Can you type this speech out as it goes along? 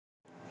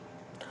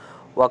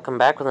Welcome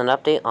back with an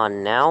update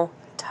on now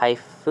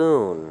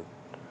Typhoon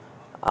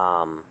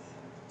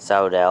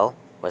Saudel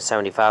with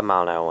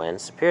 75-mile-an-hour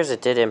winds. Appears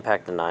it did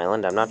impact an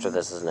island. I'm not sure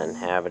this is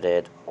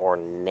inhabited or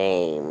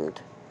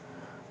named,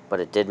 but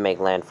it did make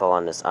landfall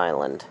on this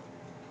island.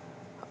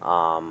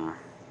 So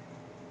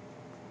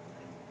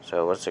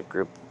what's the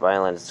group of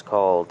islands? It's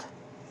called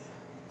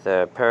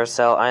the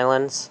Paracel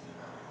Islands.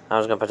 I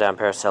was gonna put down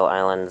Paracel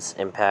Islands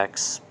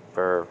impacts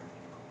or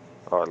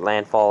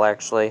landfall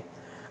actually,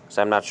 because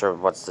I'm not sure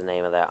what's the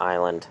name of that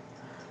island.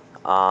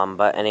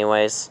 But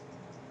anyways,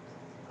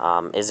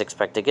 is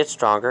expected to get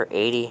stronger.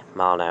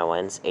 80-mile-an-hour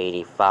winds,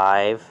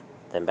 85,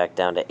 then back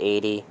down to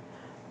 80.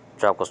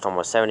 Tropical storm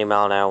with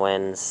 70-mile-an-hour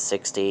winds,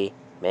 60.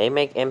 May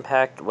make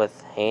impact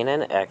with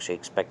Hainan. Actually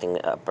expecting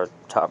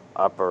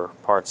upper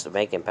parts to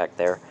make impact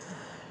there.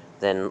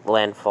 Then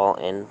landfall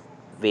in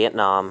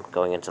Vietnam,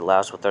 going into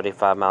Laos with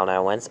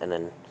 35-mile-an-hour winds, and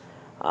then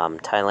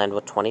Thailand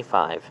with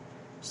 25.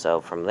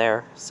 So from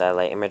there,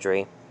 satellite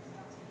imagery.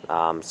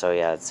 So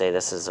yeah, I'd say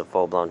this is a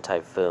full-blown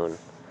typhoon.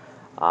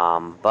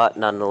 But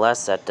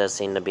nonetheless, that does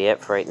seem to be it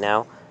for right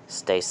now.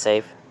 Stay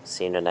safe.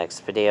 See you in the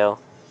next video.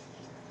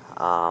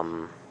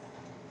 Bye.